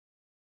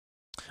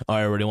All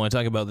right, everybody, want to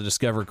talk about the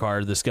Discover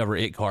card, the Discover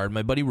It card.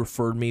 My buddy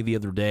referred me the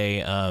other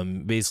day.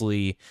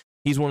 Basically,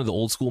 he's one of the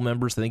old school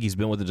members. I think he's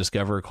been with the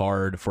Discover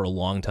card for a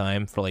long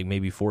time, for like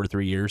maybe 4 to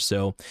 3 years.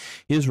 So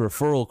his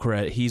referral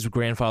credit, he's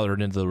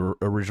grandfathered into the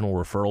original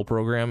referral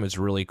program. It's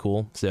really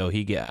cool. So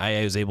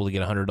I was able to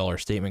get a $100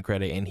 statement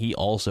credit, and he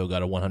also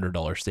got a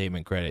 $100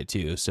 statement credit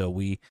too. So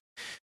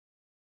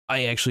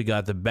I actually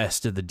got the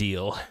best of the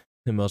deal,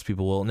 and most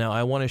people will. Now,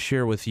 I want to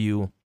share with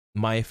you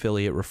my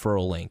affiliate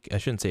referral link. I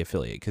shouldn't say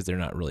affiliate because they're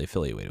not really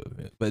affiliated with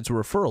me, but it's a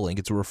referral link.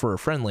 It's a refer a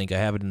friend link. I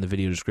have it in the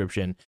video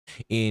description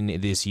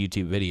in this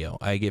YouTube video.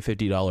 I get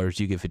 $50.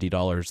 You get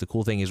 $50. The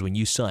cool thing is when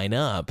you sign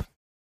up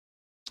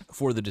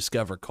for the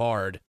Discover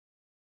card,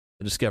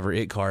 the Discover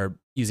It card,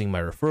 using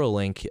my referral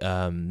link,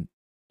 and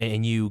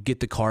you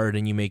get the card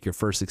and you make your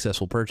first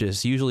successful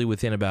purchase, usually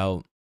within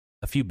about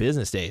a few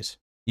business days,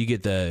 you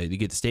get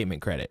the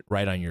statement credit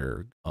right on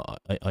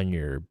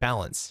your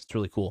balance. It's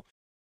really cool.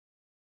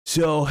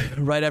 So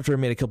right after I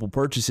made a couple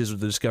purchases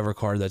with the Discover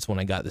card, that's when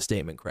I got the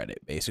statement credit,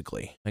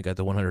 basically. I got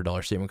the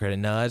 $100 statement credit.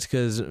 Now, that's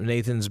because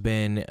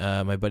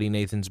my buddy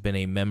Nathan's been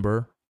a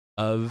member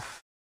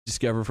of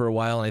Discover for a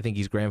while, and I think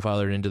he's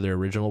grandfathered into their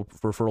original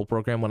referral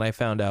program. When I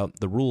found out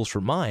the rules for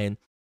mine,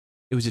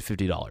 it was at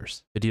 $50.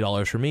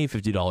 $50 for me,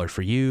 $50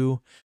 for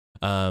you.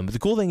 But the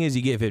cool thing is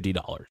you get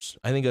 $50.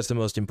 I think that's the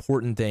most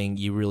important thing.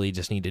 You really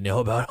just need to know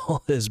about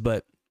all this,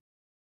 but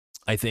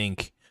I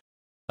think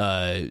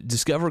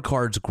Discover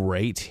card's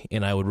great,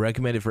 and I would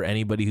recommend it for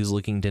anybody who's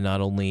looking to not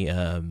only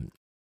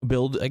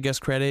build, I guess,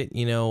 credit.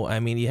 I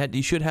mean,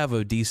 you should have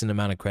a decent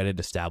amount of credit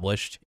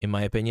established, in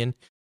my opinion.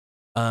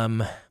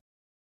 I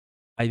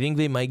think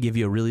they might give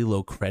you a really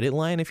low credit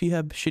line if you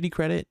have shitty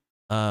credit.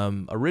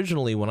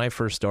 Originally, when I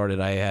first started,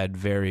 I had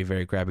very,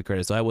 very crappy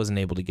credit, so I wasn't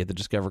able to get the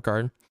Discover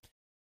card.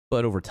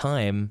 But over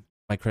time,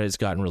 my credit's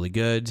gotten really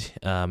good.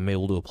 I'm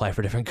able to apply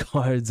for different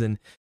cards, and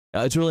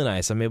it's really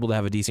nice. I'm able to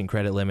have a decent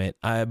credit limit.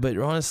 But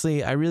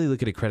honestly, I really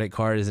look at a credit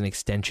card as an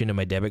extension of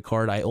my debit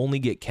card. I only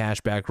get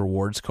cashback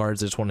rewards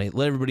cards. I just want to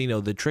let everybody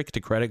know the trick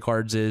to credit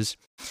cards is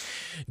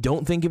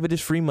don't think of it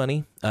as free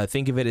money.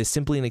 Think of it as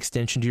simply an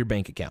extension to your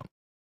bank account.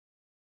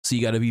 So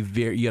you got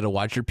to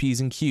watch your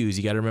P's and Q's.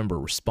 You got to remember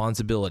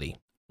responsibility.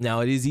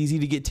 Now, it is easy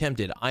to get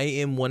tempted. I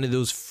am one of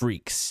those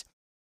freaks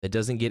that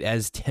doesn't get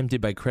as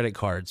tempted by credit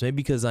cards. Maybe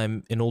because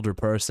I'm an older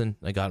person,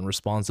 I gotten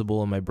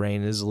responsible, and my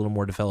brain is a little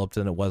more developed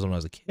than it was when I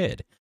was a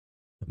kid.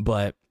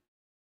 But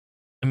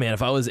man,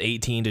 if I was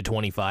 18 to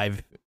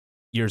 25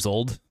 years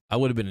old, I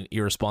would have been an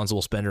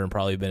irresponsible spender and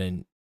probably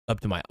been up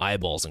to my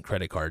eyeballs in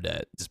credit card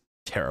debt. It's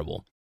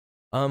terrible.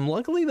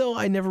 Luckily though,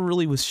 I never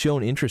really was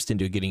shown interest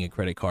into getting a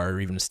credit card or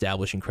even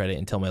establishing credit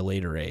until my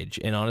later age.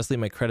 And honestly,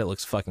 my credit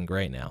looks fucking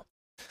great now.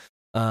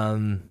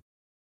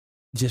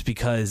 Just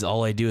because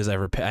all I do is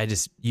I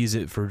just use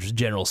it for just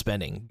general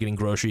spending, getting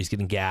groceries,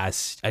 getting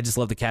gas. I just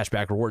love the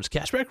cashback rewards.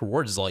 Cashback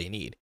rewards is all you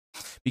need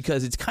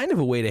because it's kind of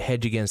a way to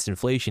hedge against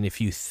inflation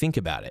if you think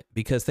about it,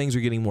 because things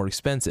are getting more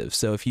expensive.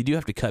 So if you do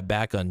have to cut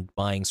back on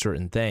buying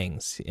certain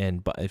things,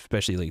 and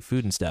especially like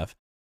food and stuff,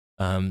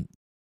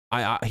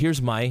 here's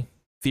my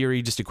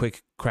theory, just a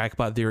quick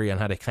crackpot theory on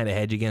how to kind of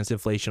hedge against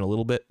inflation a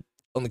little bit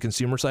on the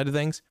consumer side of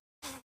things.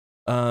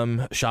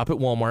 Shop at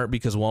Walmart,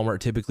 because Walmart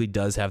typically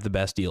does have the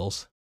best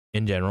deals.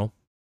 In general,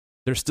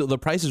 the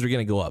prices are going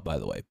to go up, by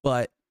the way,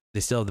 but they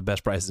still have the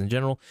best prices in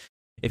general.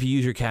 If you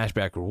use your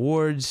cashback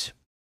rewards,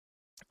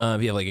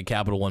 if you have like a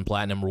Capital One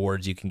Platinum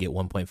rewards, you can get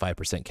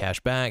 1.5%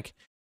 cash back.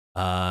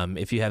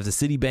 If you have the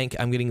Citibank,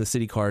 I'm getting the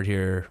Citi card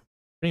here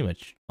pretty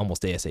much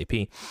almost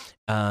ASAP.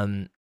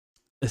 The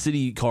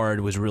Citi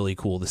card was really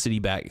cool. The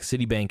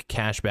Citibank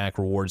cashback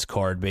rewards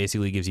card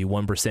basically gives you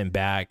 1%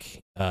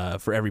 back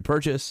for every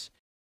purchase,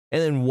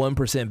 and then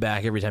 1%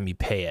 back every time you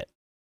pay it.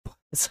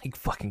 It's like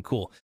fucking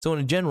cool. So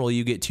in general,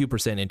 you get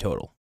 2% in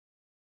total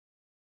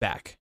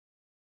back.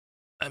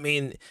 I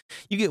mean,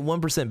 you get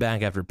 1%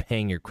 back after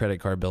paying your credit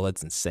card bill.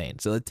 That's insane.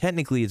 So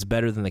technically, it's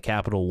better than the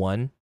Capital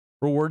One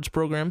rewards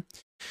program.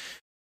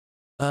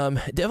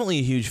 Definitely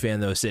a huge fan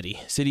though.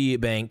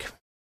 Citibank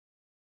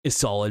is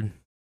solid.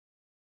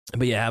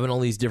 But yeah, having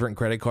all these different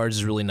credit cards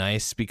is really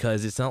nice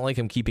because it's not like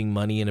I'm keeping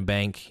money in a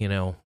bank.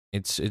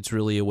 It's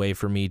really a way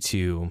for me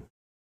to,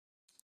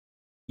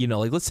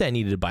 like let's say I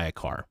needed to buy a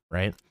car,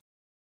 right?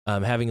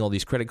 Having all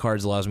these credit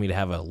cards allows me to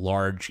have a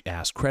large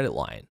ass credit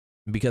line.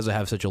 Because I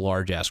have such a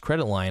large ass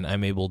credit line,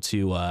 I'm able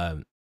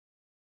to,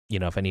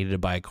 if I needed to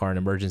buy a car in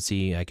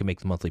emergency, I can make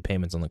the monthly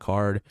payments on the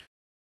card.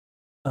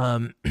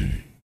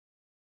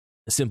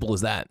 Simple as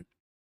that.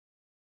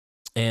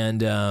 And,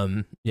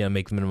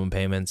 make the minimum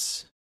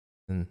payments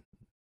and,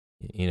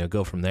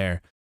 go from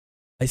there.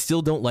 I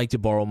still don't like to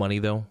borrow money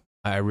though.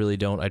 I really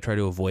don't. I try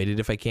to avoid it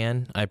if I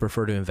can. I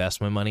prefer to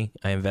invest my money.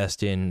 I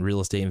invest in real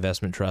estate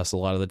investment trusts a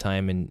lot of the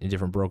time in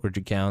different brokerage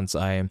accounts.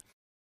 I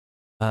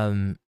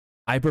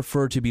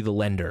prefer to be the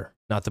lender,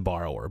 not the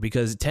borrower,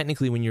 because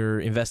technically when you're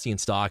investing in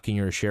stock and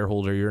you're a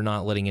shareholder, you're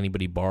not letting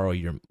anybody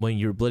when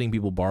you're letting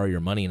people borrow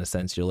your money, in a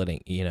sense, you're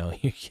you're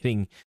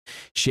getting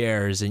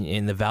shares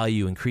and the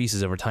value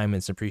increases over time.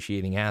 It's an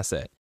appreciating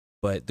asset.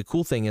 But the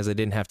cool thing is I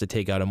didn't have to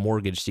take out a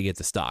mortgage to get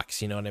the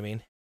stocks. You know what I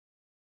mean?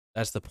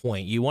 That's the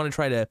point. You want to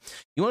try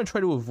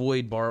to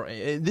avoid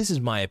borrowing. This is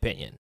my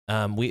opinion.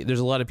 There's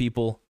a lot of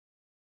people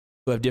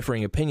who have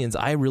differing opinions.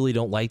 I really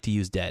don't like to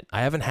use debt.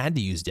 I haven't had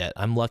to use debt.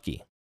 I'm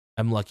lucky.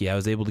 I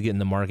was able to get in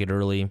the market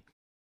early.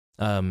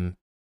 I've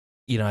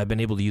been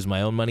able to use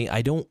my own money.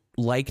 I don't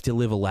like to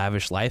live a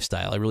lavish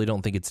lifestyle. I really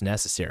don't think it's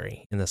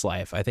necessary in this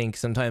life. I think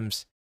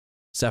sometimes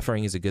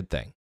suffering is a good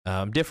thing.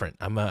 I'm different.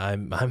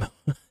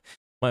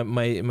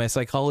 My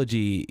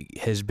psychology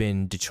has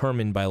been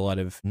determined by a lot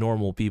of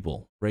normal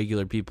people,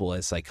 regular people,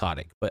 as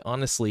psychotic. But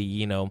honestly,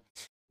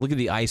 look at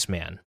the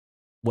Iceman,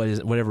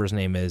 whatever his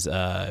name is,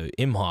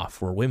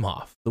 Imhoff or Wim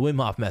Hof, the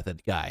Wim Hof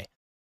method guy,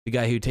 the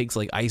guy who takes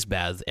like ice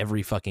baths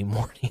every fucking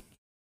morning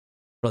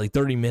for like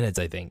 30 minutes,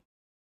 I think.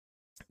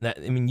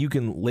 You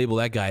can label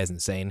that guy as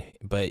insane,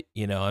 but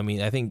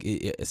I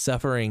think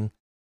suffering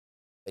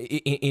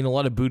in a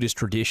lot of Buddhist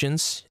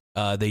traditions,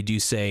 they do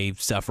say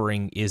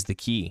suffering is the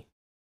key.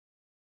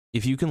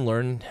 If you can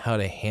learn how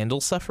to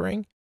handle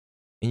suffering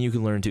and you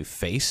can learn to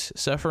face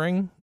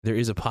suffering, there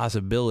is a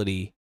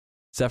possibility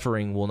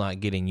suffering will not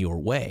get in your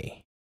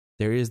way.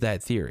 There is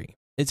that theory.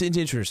 It's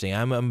interesting.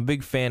 I'm a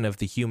big fan of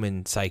the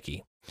human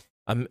psyche.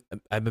 I'm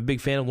a big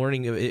fan of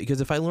learning,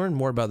 because if I learn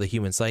more about the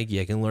human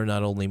psyche, I can learn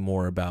not only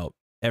more about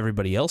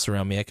everybody else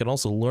around me, I can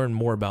also learn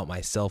more about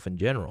myself in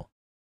general.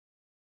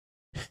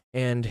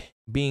 And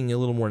being a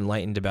little more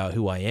enlightened about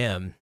who I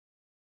am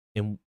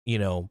and,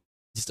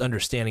 just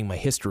understanding my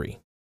history.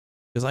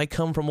 Because I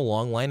come from a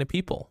long line of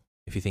people,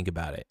 if you think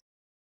about it.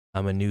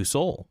 I'm a new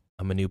soul.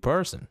 I'm a new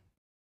person.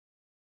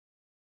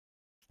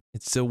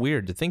 It's so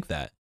weird to think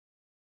that.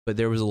 But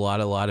there was a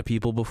lot of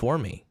people before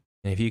me.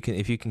 And if you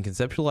can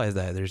conceptualize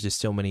that, there's just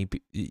so many,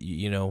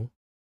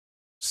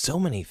 so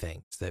many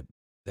things that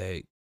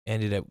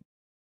ended up,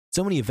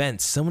 so many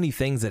events, so many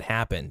things that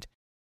happened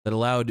that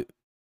allowed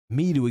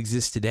me to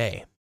exist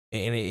today.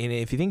 And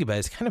if you think about it,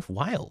 it's kind of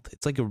wild.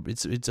 It's like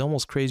it's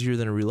almost crazier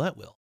than a roulette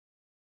wheel.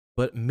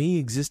 But me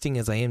existing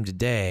as I am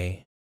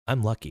today,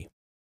 I'm lucky.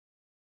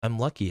 I'm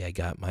lucky I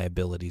got my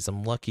abilities.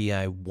 I'm lucky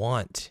I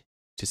want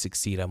to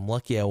succeed. I'm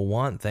lucky I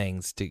want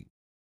things to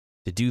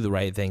do the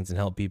right things and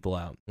help people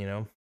out,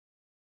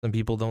 Some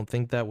people don't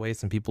think that way.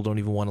 Some people don't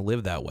even want to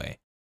live that way.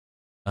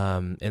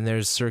 And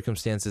there's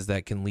circumstances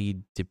that can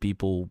lead to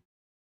people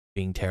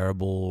being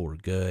terrible or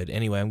good.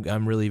 Anyway,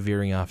 I'm really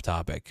veering off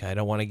topic. I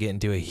don't want to get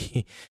into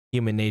a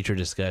human nature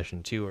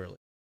discussion too early.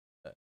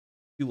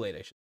 Too late,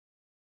 I should.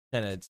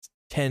 And it's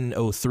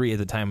 10:03 at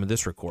the time of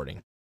this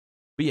recording.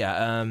 But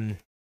yeah,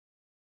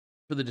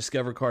 for the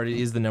Discover card, it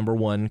is the number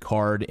one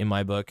card in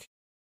my book.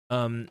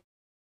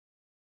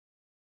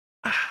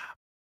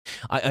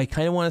 I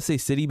kind of want to say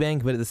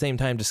Citibank, but at the same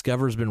time,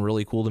 Discover's been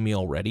really cool to me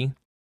already.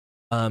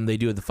 They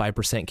do the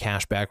 5%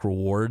 cashback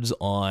rewards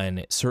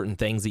on certain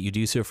things that you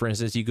do. So, for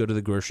instance, you go to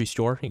the grocery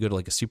store, you go to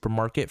like a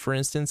supermarket, for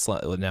instance.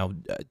 Now,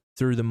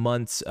 through the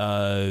months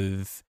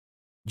of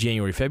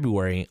January,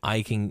 February,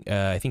 I can,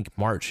 I think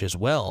March as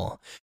well,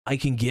 I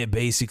can get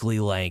basically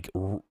like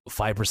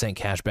 5%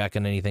 cash back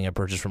on anything I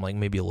purchase from like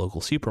maybe a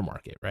local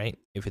supermarket, right?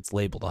 If it's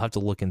labeled, I'll have to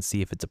look and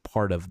see if it's a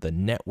part of the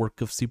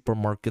network of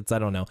supermarkets. I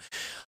don't know.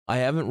 I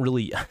haven't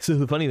really, so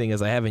the funny thing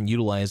is I haven't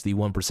utilized the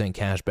 1%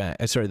 cash back,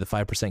 the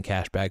 5%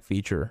 cash back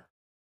feature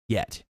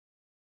yet.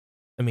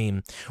 I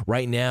mean,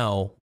 right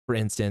now, for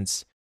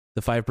instance,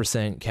 the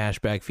 5% cash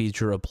back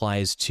feature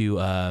applies to,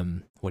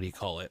 what do you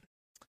call it?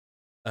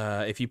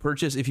 If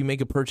you make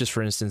a purchase,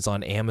 for instance,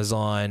 on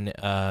Amazon,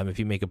 if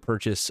you make a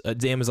purchase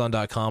at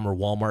Amazon.com or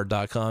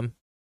Walmart.com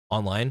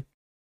online,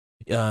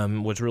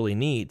 what's really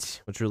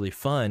neat, what's really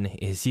fun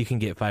is you can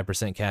get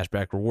 5%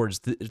 cashback rewards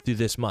through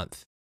this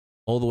month,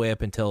 all the way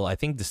up until I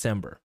think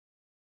December.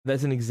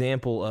 That's an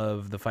example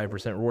of the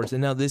 5% rewards.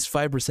 And now this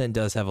 5%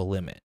 does have a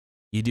limit.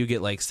 You do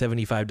get like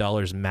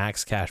 $75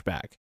 max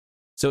cashback.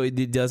 So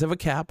it does have a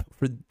cap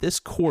for this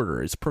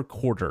quarter. It's per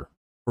quarter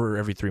for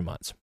every 3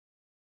 months.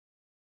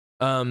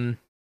 Let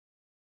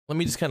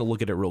me just kind of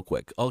look at it real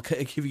quick. I'll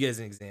give you guys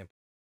an example.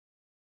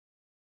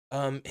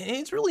 And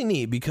it's really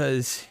neat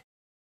because,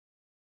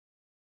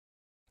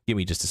 give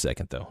me just a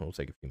second though. It'll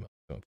take a few minutes.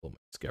 I'm going to pull my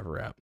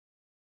Discover app.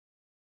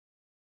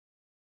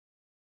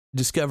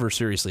 Discover,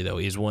 seriously though,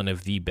 is one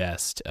of the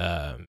best.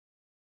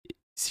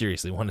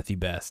 Seriously, one of the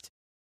best.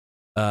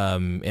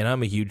 And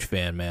I'm a huge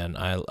fan, man.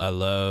 I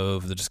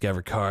love the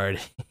Discover card.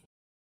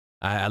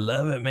 I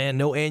love it, man.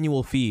 No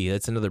annual fee.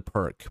 That's another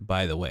perk,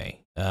 by the way.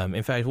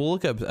 In fact, we'll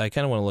look up. I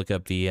kind of want to look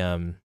up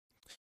the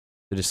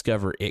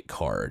Discover It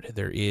card.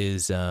 There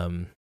is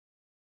let's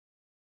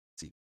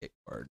see, It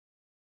card.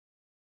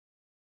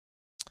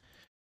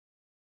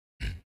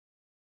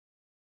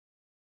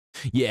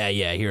 Yeah,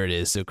 here it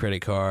is. So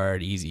credit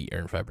card, easy,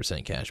 earn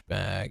 5% cash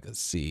back. Let's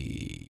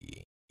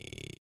see,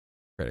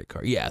 credit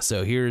card. Yeah,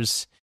 so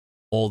here's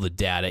all the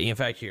data. In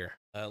fact, here,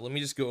 let me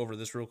just go over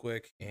this real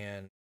quick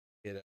and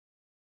get it.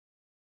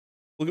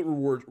 look at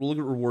rewards. We'll look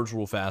at rewards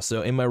real fast.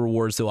 So in my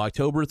rewards, so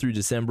October through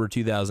December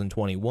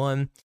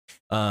 2021,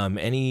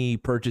 any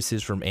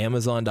purchases from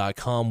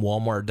Amazon.com,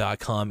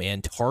 Walmart.com,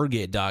 and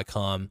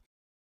Target.com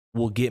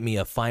will get me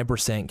a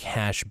 5%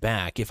 cash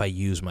back if I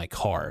use my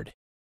card.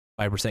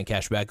 5%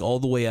 cash back all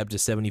the way up to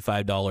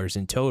 $75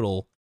 in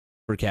total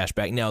for cash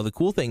back. Now, the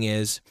cool thing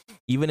is,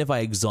 even if I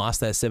exhaust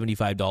that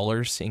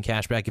 $75 in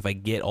cash back, if I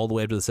get all the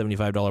way up to the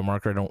 $75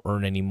 marker, I don't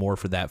earn any more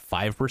for that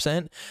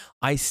 5%.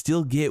 I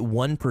still get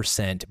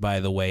 1%, by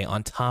the way,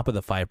 on top of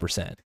the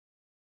 5%.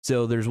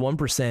 So there's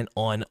 1%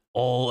 on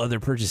all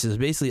other purchases.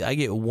 Basically, I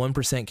get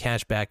 1%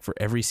 cash back for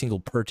every single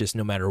purchase,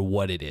 no matter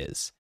what it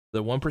is.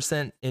 The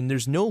 1%, and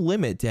there's no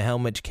limit to how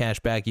much cash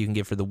back you can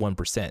get for the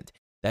 1%.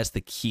 That's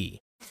the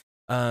key.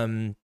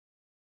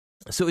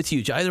 So it's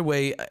huge. Either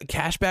way,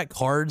 cashback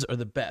cards are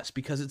the best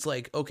because it's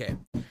like, okay,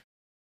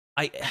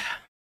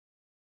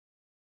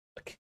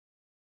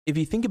 if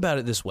you think about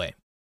it this way,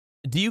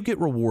 do you get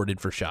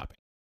rewarded for shopping?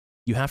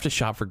 You have to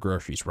shop for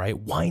groceries, right?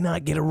 Why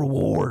not get a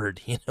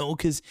reward? You know,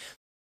 because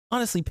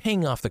honestly,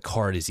 paying off the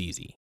card is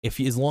easy.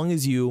 As long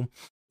as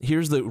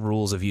here's the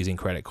rules of using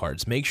credit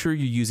cards. Make sure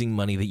you're using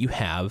money that you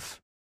have.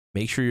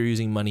 Make sure you're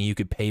using money you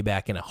could pay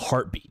back in a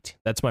heartbeat.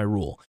 That's my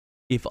rule.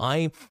 If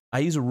I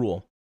use a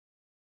rule,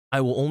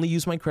 I will only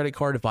use my credit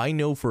card if I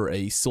know for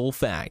a sole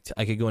fact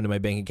I could go into my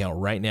bank account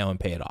right now and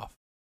pay it off.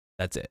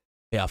 That's it.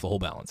 Pay off the whole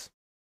balance.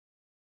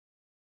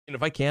 And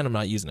if I can, I'm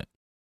not using it.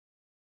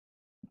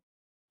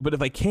 But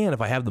if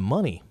I have the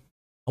money,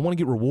 I want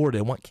to get rewarded.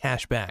 I want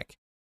cash back.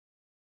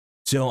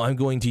 So I'm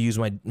going to use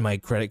my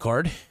credit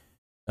card.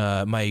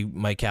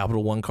 My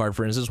Capital One card,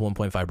 for instance,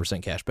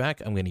 1.5% cash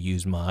back. I'm going to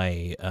use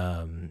my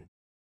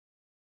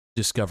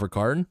Discover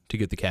card to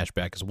get the cash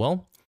back as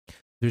well.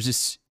 There's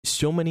just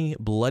so many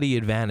bloody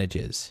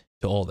advantages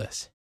to all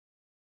this.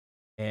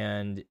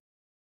 And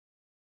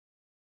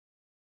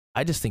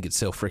I just think it's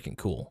so freaking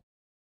cool.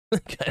 I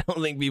don't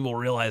think people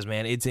realize,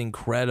 man, it's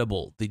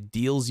incredible. The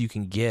deals you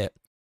can get,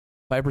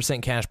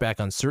 5% cash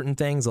back on certain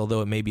things,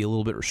 although it may be a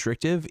little bit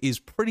restrictive, is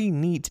pretty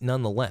neat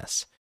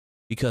nonetheless.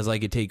 Because I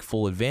could take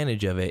full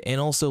advantage of it.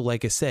 And also,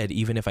 like I said,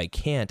 even if I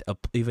can't,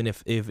 even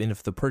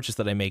if the purchase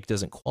that I make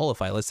doesn't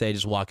qualify, let's say I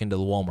just walk into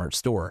the Walmart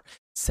store.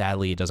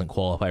 Sadly, it doesn't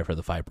qualify for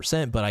the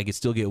 5%, but I could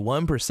still get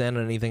 1%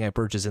 on anything I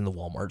purchase in the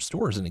Walmart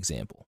store as an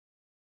example.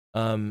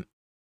 So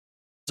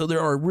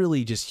there are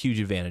really just huge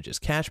advantages.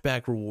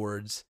 Cashback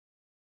rewards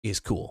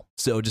is cool.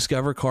 So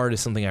Discover card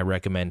is something I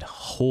recommend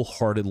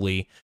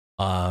wholeheartedly.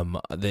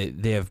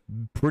 They have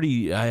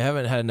I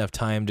haven't had enough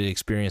time to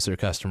experience their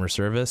customer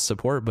service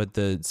support, but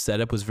the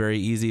setup was very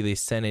easy. They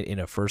sent it in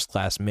a first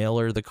class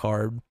mailer, the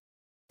card.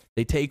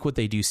 They take what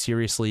they do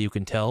seriously, you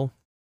can tell.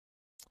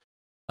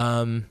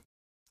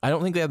 I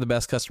don't think they have the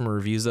best customer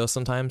reviews though.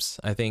 Sometimes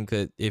I think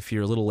that if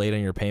you're a little late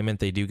on your payment,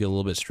 they do get a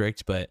little bit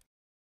strict, but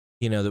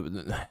you know,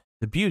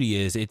 the beauty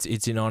is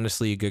it's an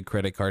honestly a good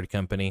credit card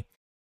company,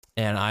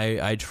 and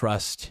I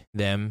trust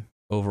them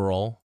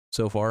overall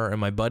so far. And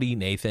my buddy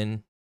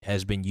Nathan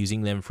has been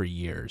using them for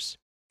years.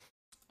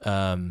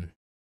 Yeah,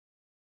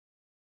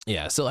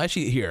 so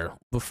actually here,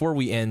 before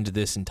we end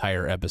this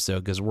entire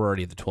episode, because we're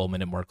already at the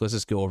 12-minute mark, let's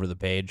just go over the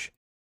page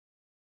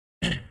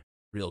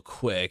real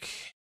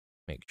quick.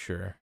 Make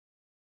sure.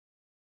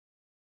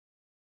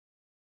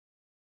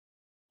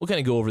 We'll kind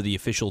of go over the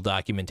official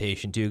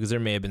documentation too, because there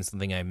may have been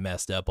something I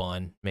messed up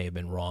on, may have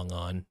been wrong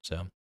on,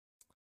 so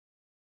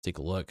take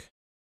a look.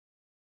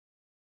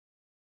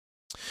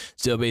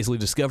 So basically,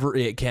 Discover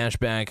It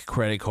cashback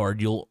credit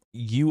card.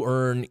 You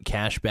earn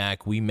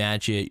cashback. We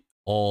match it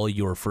all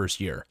your first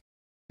year.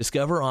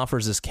 Discover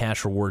offers this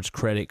cash rewards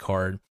credit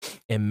card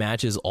and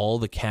matches all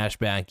the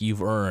cashback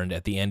you've earned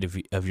at the end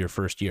of your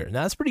first year.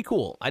 Now, that's pretty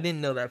cool. I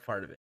didn't know that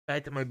part of it. In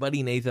fact, my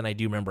buddy Nathan, I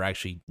do remember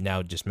actually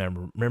now just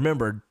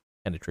remembered,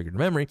 kind of triggered a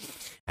memory,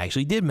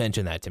 actually did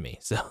mention that to me.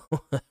 So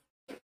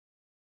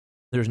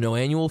there's no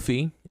annual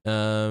fee.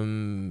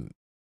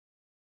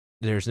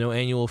 There's no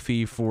annual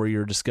fee for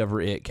your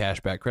Discover It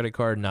cashback credit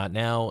card, not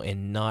now,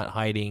 and not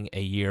hiding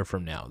a year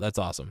from now. That's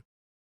awesome.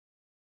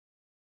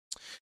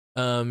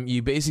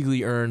 You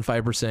basically earn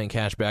 5%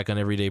 cash back on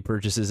everyday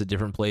purchases at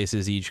different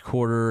places each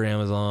quarter,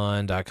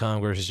 Amazon.com,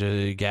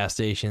 grocery, gas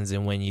stations,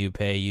 and when you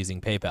pay using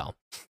PayPal.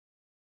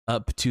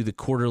 Up to the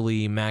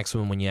quarterly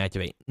maximum when you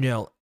activate.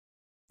 Now,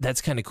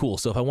 that's kind of cool.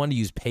 So if I wanted to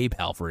use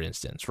PayPal, for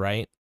instance,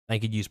 right? I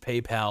could use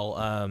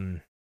PayPal,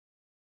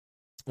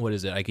 what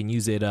is it? I can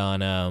use it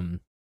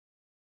on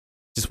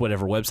just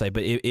whatever website,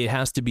 but it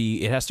has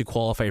to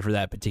qualify for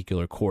that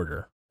particular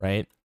quarter,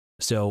 right?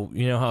 So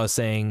you know how I was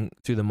saying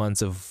through the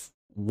months of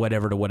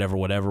whatever to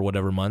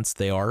whatever months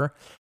they are,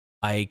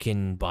 I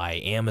can buy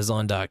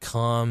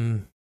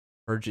Amazon.com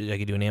purchase. I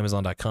could do an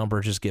Amazon.com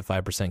purchase, get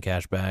 5%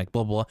 cash back,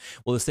 blah, blah.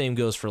 Well, the same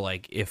goes for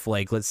if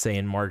let's say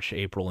in March,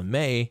 April, and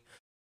May,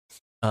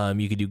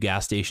 you could do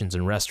gas stations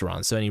and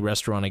restaurants. So any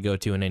restaurant I go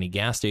to and any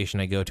gas station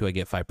I go to, I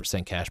get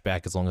 5% cash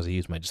back as long as I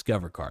use my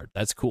Discover card.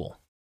 That's cool.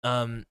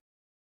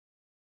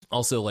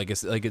 Also, like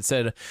it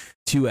said,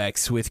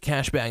 2x with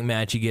cashback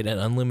match, you get an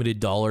unlimited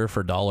dollar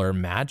for dollar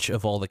match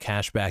of all the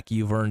cashback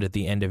you've earned at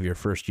the end of your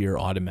first year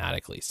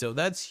automatically. So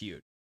that's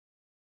huge.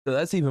 So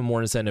that's even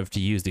more incentive to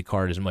use the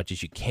card as much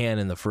as you can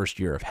in the first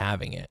year of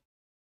having it.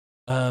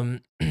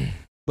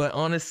 But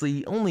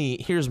honestly,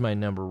 here's my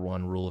number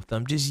one rule of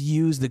thumb: just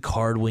use the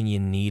card when you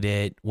need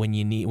it, when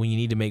you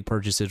need to make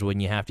purchases,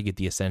 when you have to get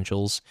the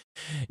essentials.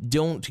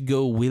 Don't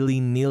go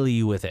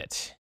willy-nilly with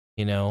it.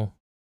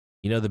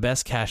 The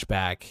best cash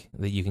back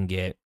that you can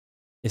get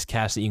is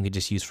cash that you can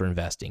just use for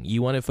investing.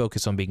 You want to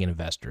focus on being an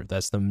investor.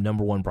 That's the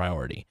number one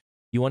priority.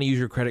 You want to use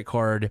your credit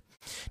card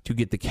to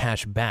get the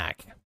cash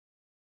back,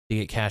 to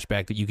get cash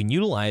back that you can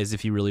utilize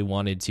if you really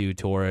wanted to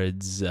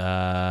towards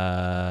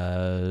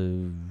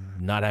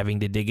not having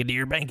to dig into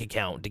your bank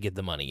account to get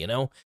the money,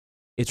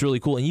 It's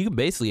really cool. And you can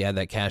basically add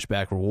that cash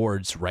back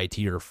rewards right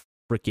to your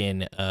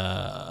freaking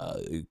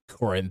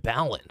current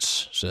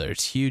balance. So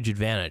there's huge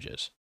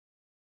advantages.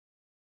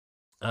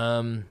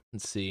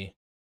 Let's see.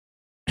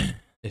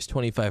 There's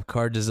 25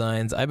 card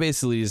designs. I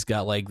basically just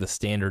got like the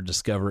standard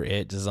Discover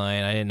It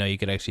design. I didn't know you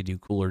could actually do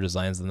cooler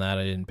designs than that.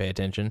 I didn't pay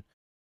attention.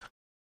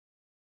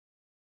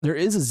 There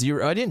is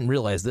I didn't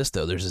realize this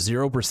though. There's a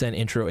 0%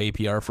 intro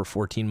APR for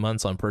 14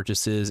 months on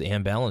purchases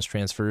and balance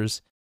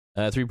transfers.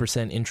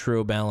 3%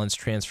 intro balance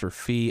transfer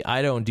fee.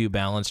 I don't do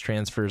balance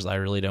transfers. I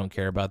really don't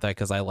care about that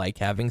because I like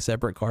having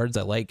separate cards.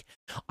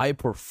 I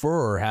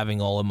prefer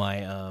having all of my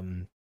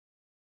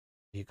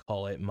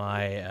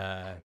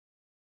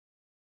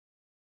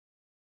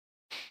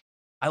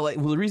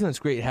the reason it's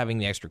great having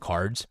the extra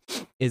cards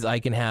is I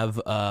can have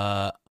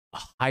a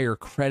higher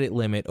credit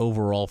limit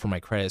overall for my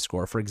credit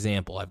score. For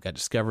example, I've got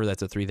Discover,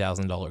 that's a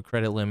 $3,000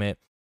 credit limit.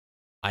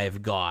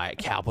 I've got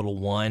Capital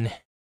One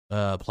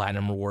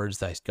Platinum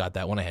Rewards. I got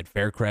that one. I had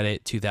Fair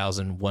Credit,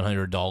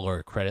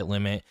 $2,100 credit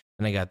limit.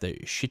 And I got the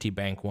Shitty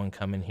Bank one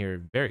coming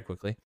here very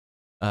quickly.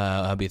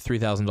 I'll be a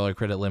 $3,000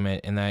 credit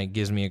limit, and that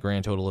gives me a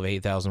grand total of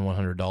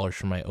 $8,100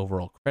 for my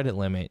overall credit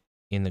limit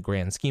in the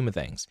grand scheme of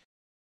things.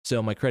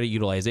 So my credit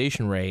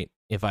utilization rate,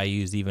 if I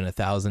use even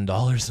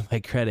 $1,000 of my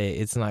credit,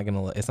 it's not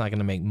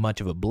gonna make much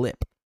of a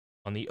blip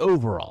on the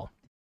overall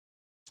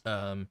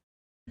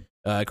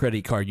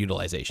credit card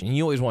utilization. And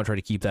you always want to try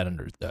to keep that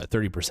under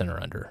 30%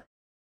 or under,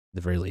 at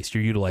the very least,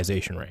 your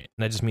utilization rate.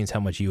 And that just means how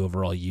much you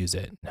overall use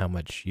it, and how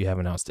much you have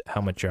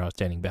how much your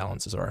outstanding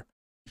balances are.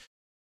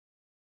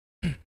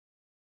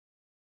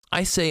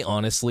 I say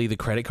honestly, the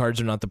credit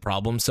cards are not the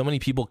problem. So many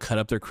people cut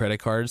up their credit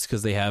cards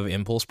because they have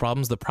impulse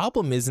problems. The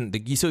problem isn't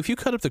so if you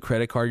cut up the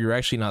credit card, you're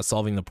actually not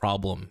solving the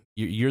problem.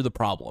 You're the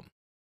problem,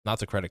 not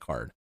the credit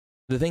card.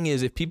 The thing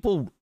is, if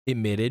people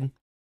admitted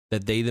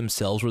that they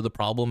themselves were the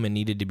problem and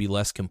needed to be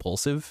less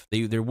compulsive,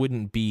 there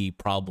wouldn't be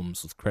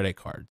problems with credit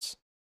cards.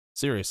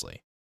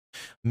 Seriously.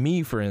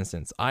 Me, for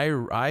instance, I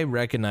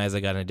recognize I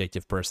got an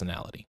addictive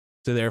personality.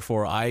 So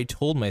therefore, I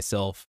told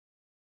myself,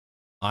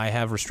 I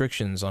have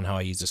restrictions on how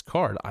I use this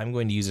card. I'm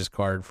going to use this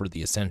card for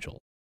the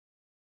essential.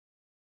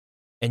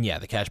 And yeah,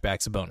 the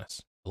cashback's a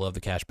bonus. I love the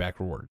cashback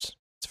rewards.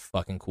 It's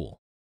fucking cool.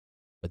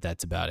 But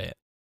that's about it.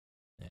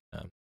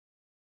 I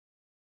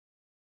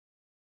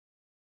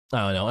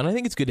don't know. And I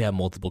think it's good to have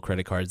multiple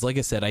credit cards. Like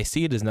I said, I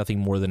see it as nothing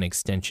more than an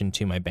extension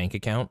to my bank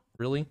account,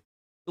 really.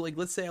 So like,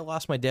 let's say I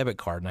lost my debit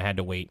card and I had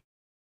to wait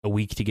a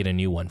week to get a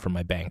new one from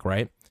my bank,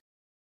 right?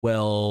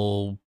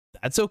 Well,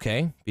 that's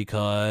okay,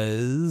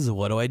 because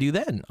what do I do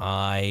then?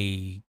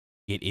 I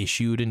get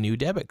issued a new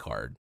debit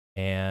card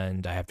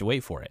and I have to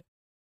wait for it.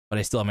 But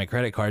I still have my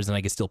credit cards and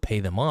I can still pay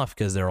them off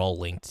because they're all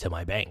linked to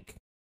my bank.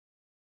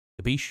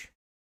 Capiche?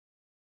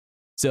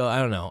 So I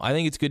don't know. I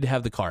think it's good to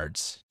have the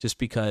cards just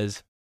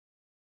because,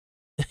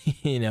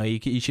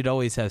 you should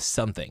always have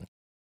something.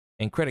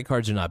 And credit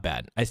cards are not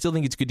bad. I still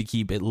think it's good to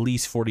keep at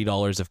least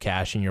 $40 of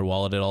cash in your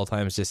wallet at all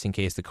times, just in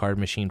case the card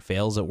machine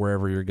fails at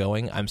wherever you're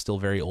going. I'm still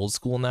very old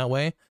school in that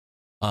way.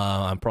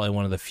 I'm probably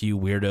one of the few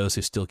weirdos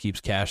who still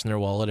keeps cash in their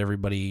wallet.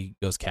 Everybody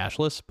goes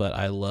cashless, but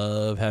I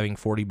love having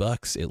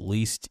 $40 at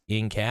least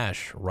in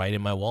cash right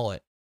in my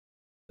wallet.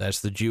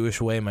 That's the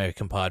Jewish way, my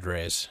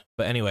compadres.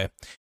 But anyway,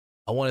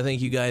 I want to thank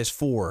you guys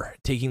for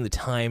taking the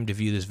time to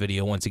view this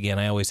video. Once again,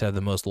 I always have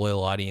the most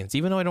loyal audience,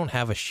 even though I don't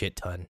have a shit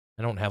ton.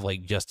 I don't have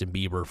like Justin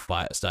Bieber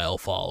style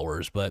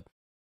followers, but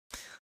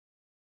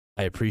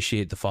I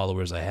appreciate the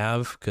followers I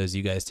have because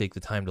you guys take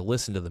the time to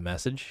listen to the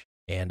message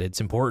and it's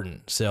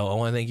important. So I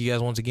want to thank you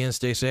guys once again.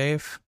 Stay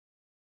safe.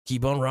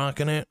 Keep on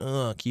rocking it.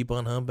 Keep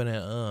on humping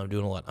it. I'm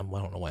doing a lot. I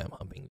don't know why I'm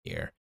humping the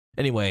air.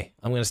 Anyway,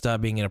 I'm going to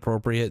stop being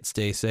inappropriate.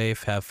 Stay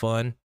safe. Have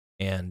fun.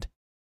 And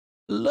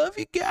love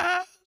you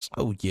guys.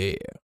 Oh, yeah.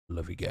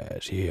 Love you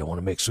guys. Yeah, I want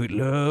to make sweet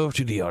love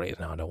to the audience.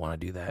 No, I don't want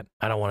to do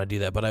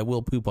that. But I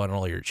will poop on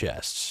all your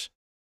chests.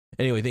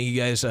 Anyway, thank you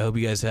guys. I hope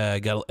you guys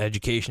got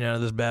education out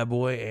of this bad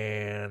boy.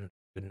 And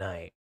good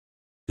night.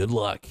 Good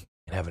luck.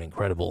 And have an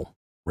incredible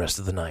rest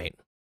of the night.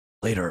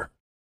 Later.